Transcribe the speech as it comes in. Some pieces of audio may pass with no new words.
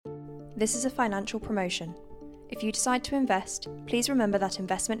This is a financial promotion. If you decide to invest, please remember that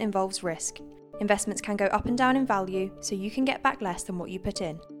investment involves risk. Investments can go up and down in value, so you can get back less than what you put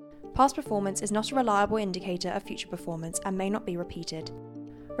in. Past performance is not a reliable indicator of future performance and may not be repeated.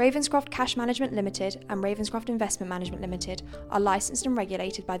 Ravenscroft Cash Management Limited and Ravenscroft Investment Management Limited are licensed and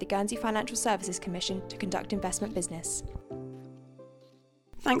regulated by the Guernsey Financial Services Commission to conduct investment business.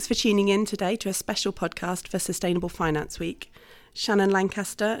 Thanks for tuning in today to a special podcast for Sustainable Finance Week. Shannon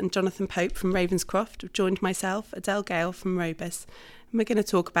Lancaster and Jonathan Pope from Ravenscroft have joined myself, Adele Gale from Robus. And we're going to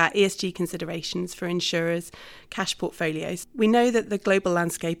talk about ESG considerations for insurers' cash portfolios. We know that the global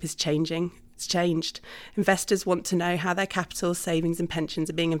landscape is changing. It's changed. Investors want to know how their capital, savings and pensions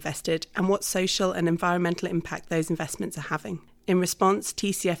are being invested and what social and environmental impact those investments are having. In response,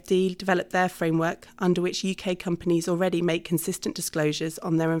 TCFD developed their framework under which UK companies already make consistent disclosures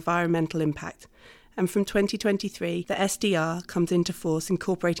on their environmental impact. And from 2023, the SDR comes into force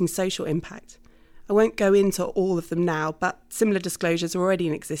incorporating social impact. I won't go into all of them now, but similar disclosures are already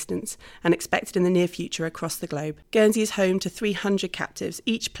in existence and expected in the near future across the globe. Guernsey is home to 300 captives,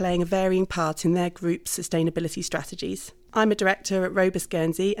 each playing a varying part in their group's sustainability strategies. I'm a director at Robus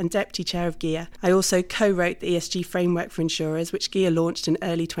Guernsey and deputy chair of GIIA. I also co-wrote the ESG Framework for insurers, which GIIA launched in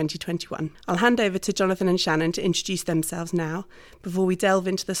early 2021. I'll hand over to Jonathan and Shannon to introduce themselves now, before we delve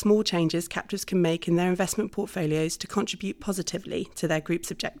into the small changes captives can make in their investment portfolios to contribute positively to their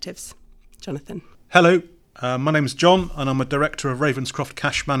group's objectives. Jonathan. Hello, my name is John and I'm a director of Ravenscroft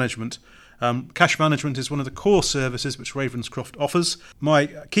Cash Management. Cash management is one of the core services which Ravenscroft offers. My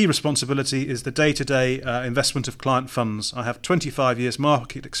key responsibility is the day-to-day investment of client funds. I have 25 years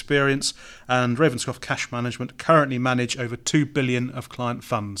market experience and Ravenscroft Cash Management currently manage over 2 billion of client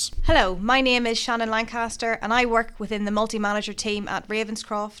funds. Hello, my name is Shannon Lancaster and I work within the multi-manager team at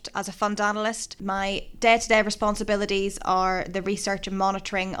Ravenscroft as a fund analyst. My day-to-day responsibilities are the research and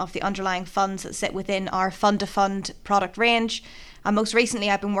monitoring of the underlying funds that sit within our fund-to-fund product range. And most recently,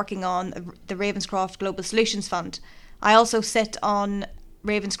 I've been working on the Ravenscroft Global Solutions Fund. I also sit on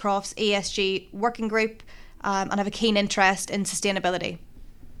Ravenscroft's ESG working group and have a keen interest in sustainability.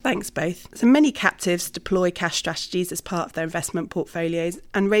 Thanks both. So many captives deploy cash strategies as part of their investment portfolios,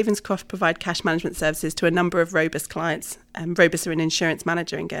 and Ravenscroft provide cash management services to a number of Robus clients. Robus are an insurance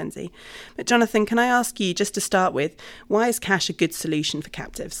manager in Guernsey. But Jonathan, can I ask you, just to start with, why is cash a good solution for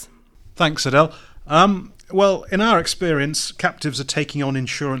captives? Thanks, Adele. Well, in our experience, captives are taking on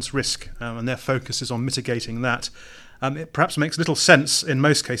insurance risk and their focus is on mitigating that. It perhaps makes little sense in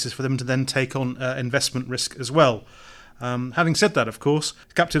most cases for them to then take on investment risk as well. Having said that, of course,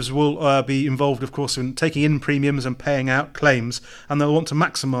 captives will be involved, of course, in taking in premiums and paying out claims, and they'll want to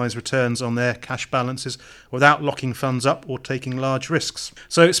maximise returns on their cash balances without locking funds up or taking large risks.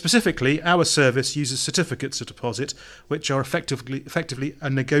 So specifically, our service uses certificates of deposit, which are effectively a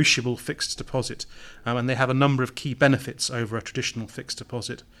negotiable fixed deposit, and they have a number of key benefits over a traditional fixed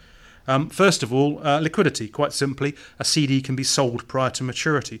deposit. First of all, liquidity. Quite simply, a CD can be sold prior to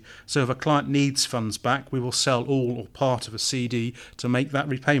maturity. So if a client needs funds back, we will sell all or part of a CD to make that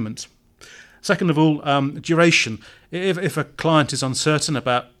repayment. Second of all, duration. If a client is uncertain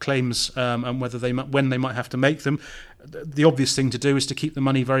about claims and when they might have to make them, the obvious thing to do is to keep the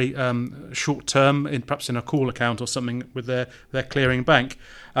money very short term, perhaps in a call account or something with their clearing bank.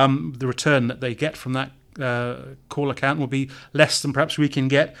 The return that they get from that call account will be less than perhaps we can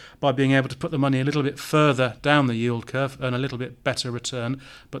get by being able to put the money a little bit further down the yield curve and a little bit better return.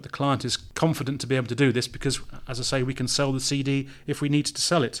 But the client is confident to be able to do this because, as I say, we can sell the CD if we need to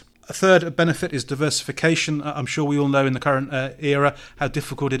sell it. A third benefit is diversification. I'm sure we all know in the current era how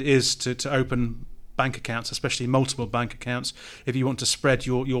difficult it is to open bank accounts, especially multiple bank accounts, if you want to spread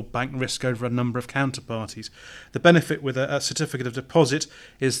your bank risk over a number of counterparties. The benefit with a certificate of deposit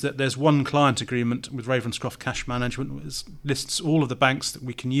is that there's one client agreement with Ravenscroft Cash Management, which lists all of the banks that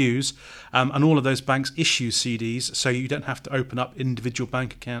we can use, and all of those banks issue CDs, so you don't have to open up individual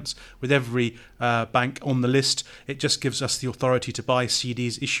bank accounts with every bank on the list. It just gives us the authority to buy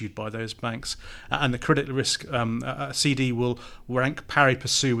CDs issued by those banks. And the credit risk, a CD will rank pari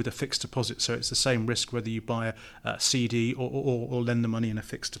passu with a fixed deposit, so it's the same risk whether you buy a CD or lend the money in a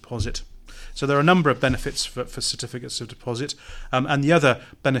fixed deposit. So there are a number of benefits for certificates of deposit. And the other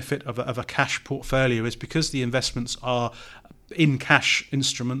benefit of a cash portfolio is because the investments are in cash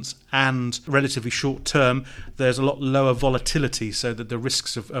instruments and relatively short term, there's a lot lower volatility, so that the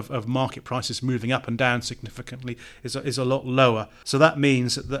risks of market prices moving up and down significantly is a lot lower. So that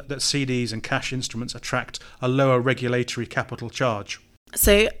means that CDs and cash instruments attract a lower regulatory capital charge.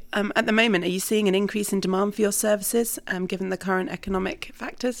 So at the moment, are you seeing an increase in demand for your services, given the current economic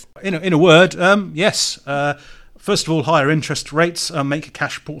factors? In a word, yes. First of all, higher interest rates make a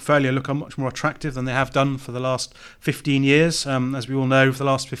cash portfolio look much more attractive than they have done for the last 15 years. As we all know, for the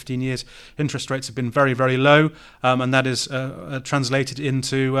last 15 years, interest rates have been very, very low, and that is translated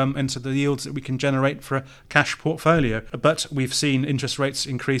into the yields that we can generate for a cash portfolio. But we've seen interest rates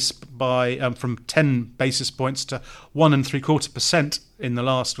increase by from 10 basis points to 1.75% in the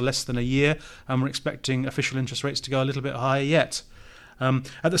last less than a year, and we're expecting official interest rates to go a little bit higher yet.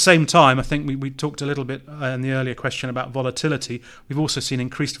 At the same time, I think we talked a little bit in the earlier question about volatility. We've also seen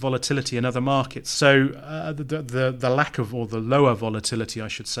increased volatility in other markets. So the lack of, or the lower volatility, I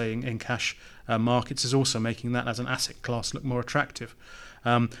should say, in cash markets is also making that as an asset class look more attractive.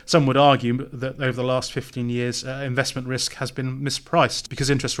 Some would argue that over the last 15 years, investment risk has been mispriced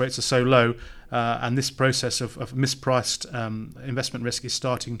because interest rates are so low, and this process of mispriced investment risk is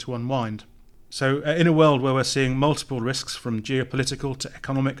starting to unwind. So in a world where we're seeing multiple risks from geopolitical to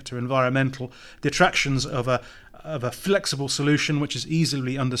economic to environmental, the attractions of a flexible solution which is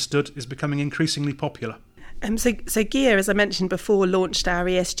easily understood is becoming increasingly popular. So GIIA, as I mentioned before, launched our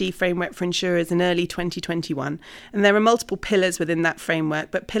ESG framework for insurers in early 2021. And there are multiple pillars within that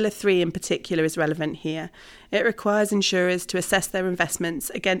framework, but pillar 3 in particular is relevant here. It requires insurers to assess their investments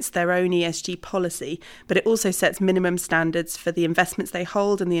against their own ESG policy, but it also sets minimum standards for the investments they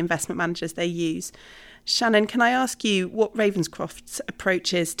hold and the investment managers they use. Shannon, can I ask you what Ravenscroft's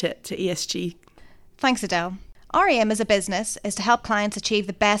approach is to ESG? Thanks, Adele. Our aim as a business is to help clients achieve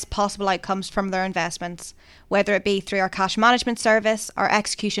the best possible outcomes from their investments, whether it be through our cash management service, our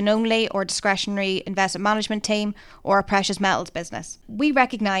execution only or discretionary investment management team, or our precious metals business. We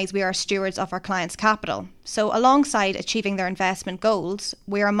recognise we are stewards of our clients' capital, so alongside achieving their investment goals,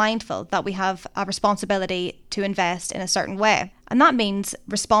 we are mindful that we have a responsibility to invest in a certain way, and that means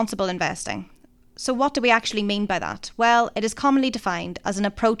responsible investing. So what do we actually mean by that? Well, it is commonly defined as an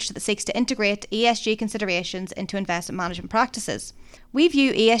approach that seeks to integrate ESG considerations into investment management practices. We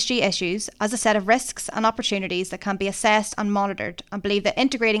view ESG issues as a set of risks and opportunities that can be assessed and monitored, and believe that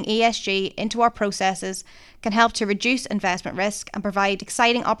integrating ESG into our processes can help to reduce investment risk and provide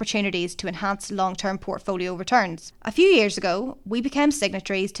exciting opportunities to enhance long-term portfolio returns. A few years ago, we became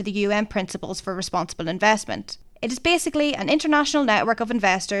signatories to the UN Principles for Responsible Investment. It is basically an international network of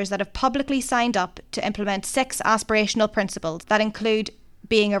investors that have publicly signed up to implement 6 aspirational principles that include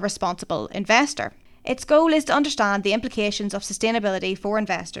being a responsible investor. Its goal is to understand the implications of sustainability for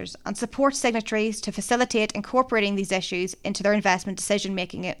investors and support signatories to facilitate incorporating these issues into their investment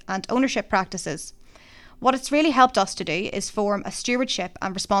decision-making and ownership practices. What it's really helped us to do is form a stewardship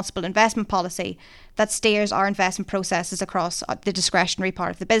and responsible investment policy that steers our investment processes across the discretionary part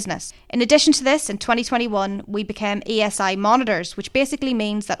of the business. In addition to this, in 2021, we became ESI monitors, which basically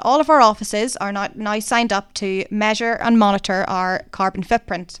means that all of our offices are now signed up to measure and monitor our carbon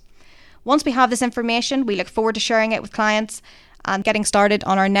footprint. Once we have this information, we look forward to sharing it with clients and getting started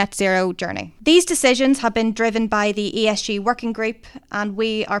on our net zero journey. These decisions have been driven by the ESG working group, and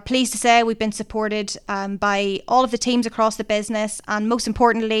we are pleased to say we've been supported by all of the teams across the business, and most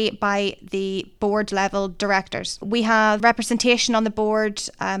importantly by the board level directors. We have representation on the board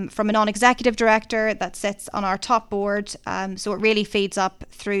from a non-executive director that sits on our top board, so it really feeds up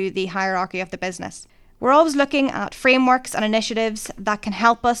through the hierarchy of the business. We're always looking at frameworks and initiatives that can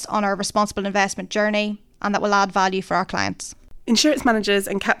help us on our responsible investment journey and that will add value for our clients. Insurance managers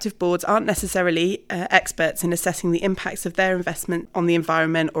and captive boards aren't necessarily experts in assessing the impacts of their investment on the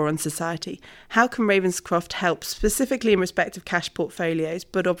environment or on society. How can Ravenscroft help specifically in respect of cash portfolios,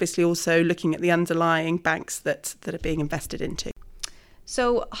 but obviously also looking at the underlying banks that are being invested into?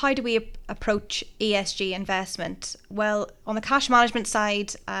 So how do we approach ESG investment? Well, on the cash management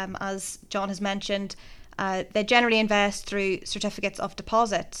side, as John has mentioned, they generally invest through certificates of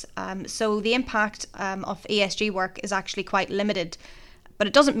deposit. So the impact of ESG work is actually quite limited, but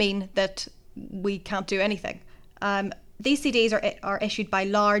it doesn't mean that we can't do anything. These CDs are issued by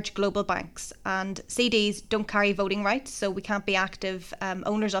large global banks, and CDs don't carry voting rights, so we can't be active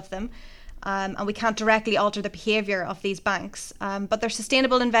owners of them. And we can't directly alter the behaviour of these banks, but their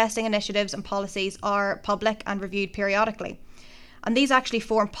sustainable investing initiatives and policies are public and reviewed periodically. And these actually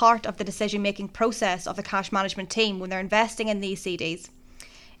form part of the decision-making process of the cash management team when they're investing in these CDs.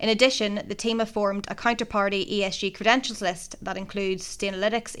 In addition, the team have formed a counterparty ESG credentials list that includes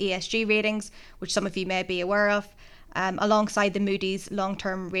Sustainalytics ESG ratings, which some of you may be aware of, alongside the Moody's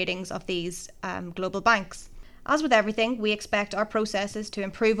long-term ratings of these global banks. As with everything, we expect our processes to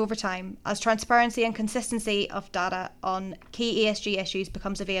improve over time as transparency and consistency of data on key ESG issues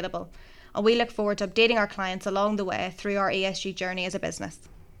becomes available. And we look forward to updating our clients along the way through our ESG journey as a business.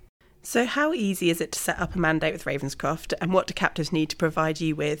 So how easy is it to set up a mandate with Ravenscroft, and what do captives need to provide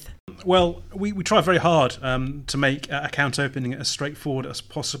you with? Well, we try very hard to make account opening as straightforward as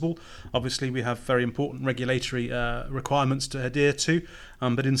possible. Obviously, we have very important regulatory requirements to adhere to,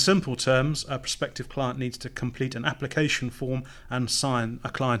 but in simple terms, a prospective client needs to complete an application form and sign a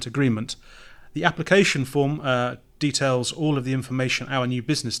client agreement. The application form details all of the information our new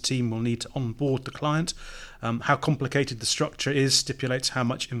business team will need to onboard the client. How complicated the structure is stipulates how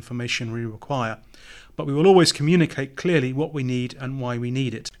much information we require. But we will always communicate clearly what we need and why we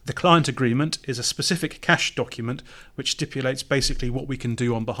need it. The client agreement is a specific cash document which stipulates basically what we can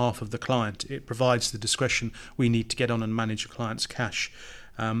do on behalf of the client. It provides the discretion we need to get on and manage a client's cash.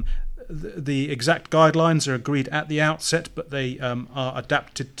 The exact guidelines are agreed at the outset, but they are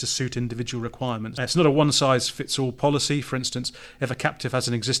adapted to suit individual requirements. It's not a one-size-fits-all policy. For instance, if a captive has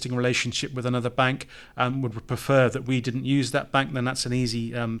an existing relationship with another bank and would prefer that we didn't use that bank, then that's an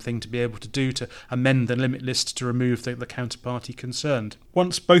easy thing to be able to do, to amend the limit list to remove the counterparty concerned.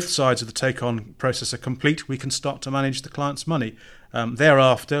 Once both sides of the take-on process are complete, we can start to manage the client's money.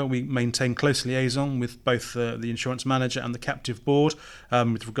 Thereafter, we maintain close liaison with both the insurance manager and the captive board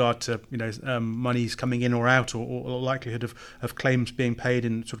with regard to monies coming in or out, or likelihood of claims being paid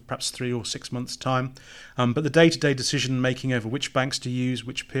in sort of perhaps 3 or 6 months' time. But the day-to-day decision making over which banks to use,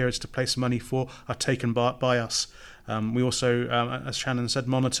 which periods to place money for, are taken by us. We also, as Shannon said,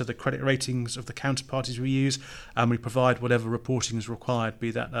 monitor the credit ratings of the counterparties we use, and we provide whatever reporting is required,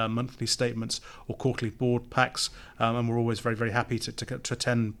 be that monthly statements or quarterly board packs, and we're always very, very happy to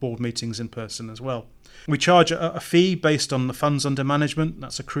attend board meetings in person as well. We charge a fee based on the funds under management.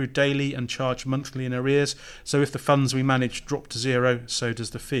 That's accrued daily and charged monthly in arrears. So if the funds we manage drop to zero, so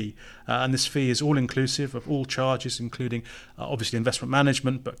does the fee. And this fee is all inclusive of all charges, including obviously investment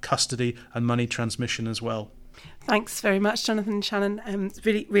management, but custody and money transmission as well. Thanks very much, Jonathan and Shannon.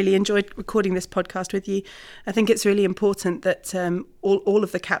 Really enjoyed recording this podcast with you. I think it's really important that all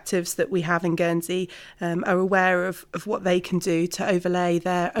of the captives that we have in Guernsey are aware of what they can do to overlay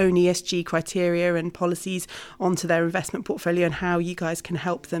their own ESG criteria and policies onto their investment portfolio, and how you guys can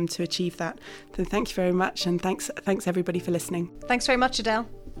help them to achieve that. So thank you very much, and thanks everybody for listening. Thanks very much, Adele.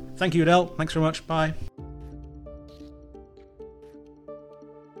 Thank you, Adele. Thanks very much. Bye.